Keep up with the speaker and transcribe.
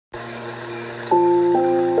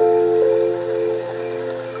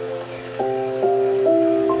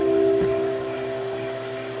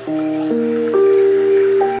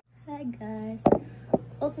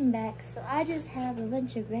have a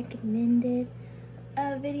bunch of recommended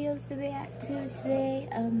videos to react to today.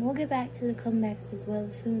 We'll get back to the comebacks as well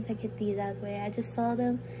as soon as I get these out of the way. I just saw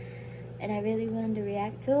them and I really wanted to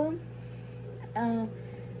react to them.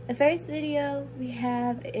 The first video we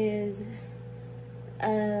have is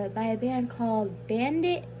by a band called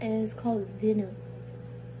BVNDIT, and it's called VENOM.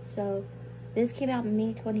 So this came out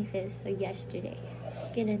May 25th, so yesterday.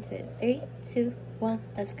 Let's get into it. 3, 2, 1,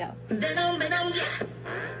 let's go. VENOM, VENOM, yeah.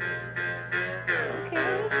 Okay.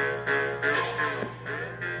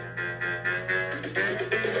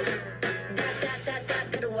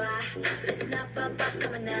 Listen up,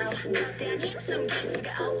 come on now. 너대니 숨길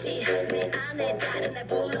수가 없지. 내 안에 다른 날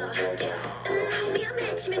불러.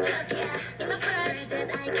 위험해지면 저기야. In my pride that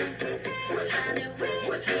I can taste it. 하늘 위,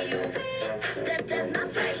 you win. That's my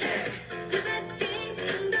pleasure. Do bad things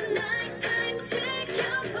in the night time.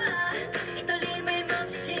 지켜봐. 이 떨림을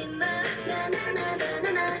멈추지 마.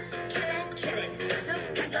 나나나나나나. Kill it.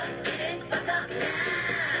 익숙한 걷길을 벗어나.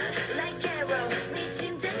 Like arrow. 네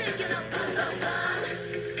심장을 겨눠.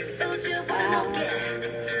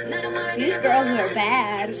 These girls are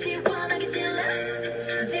bad.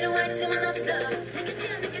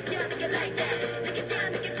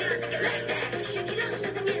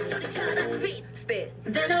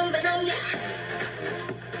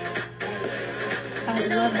 I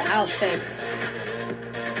love the outfits.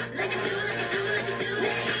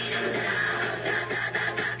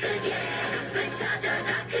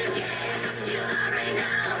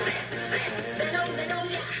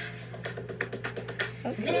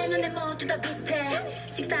 내 눈에 모두 다 비슷해.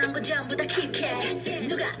 식사한 건 전부 다 킥해.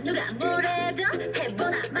 누가 뭐래도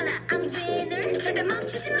해보나 마나 I'm winner. 절대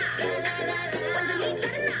멈추지 마. 완전히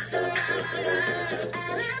다른 나.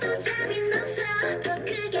 알아도 재미없어. 더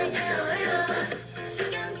크게 해요.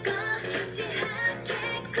 신경 꺼지 하게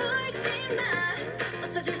굴지 마.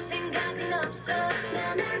 웃어줄 생각은 없어.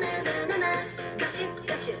 나나나나나나.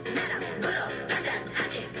 가십 나랑 물어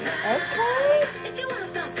판단하지 마. Okay. If you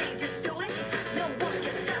want something just do it. No one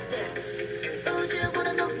can stop this.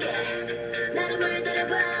 우주보다 높게 나를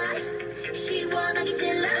물들여봐. 시원하게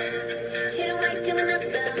질러. 지루할 틈은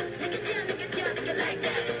없어. 느껴져 like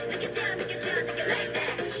that. 느껴져 like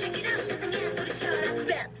that. Shake it out 세상에 소리쳐라.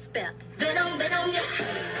 Spit VENOM, VENOM, yeah.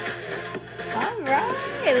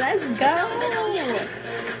 Alright, let's go.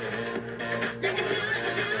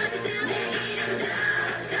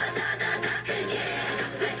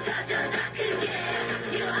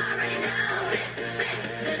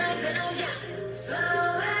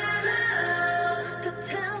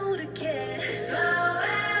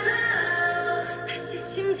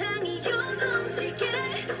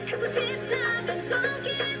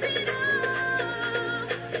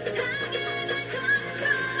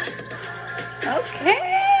 Okay.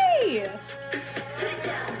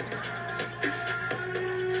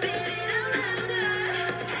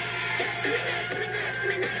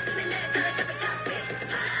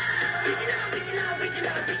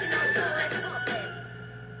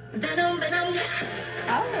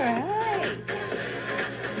 All right.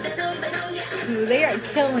 Dude, they are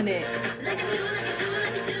killing it.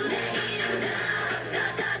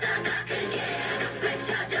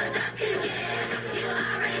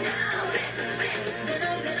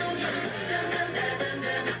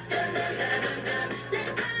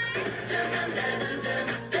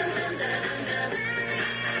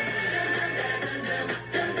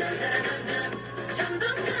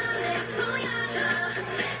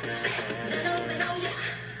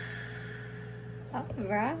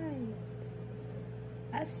 Alright,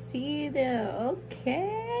 I see them.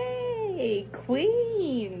 Okay,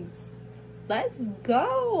 queens, let's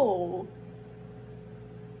go.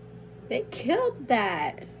 They killed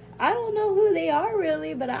that. I don't know who they are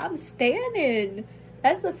really, but I'm standing.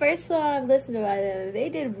 That's the first song I've listened to by them. They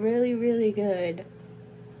did really good.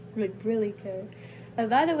 Like really good. And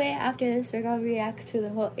by the way, after this we're gonna react to the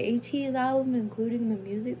whole ATEEZ album, including the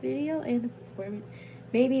music video and the performance.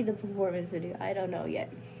 Maybe the performance video, I don't know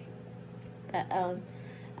yet. But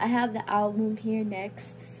I have the album here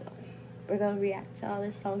next, so we're gonna react to all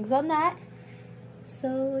the songs on that.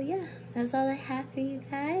 So yeah, that's all I have for you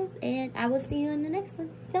guys, and I will see you in the next one.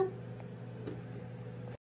 So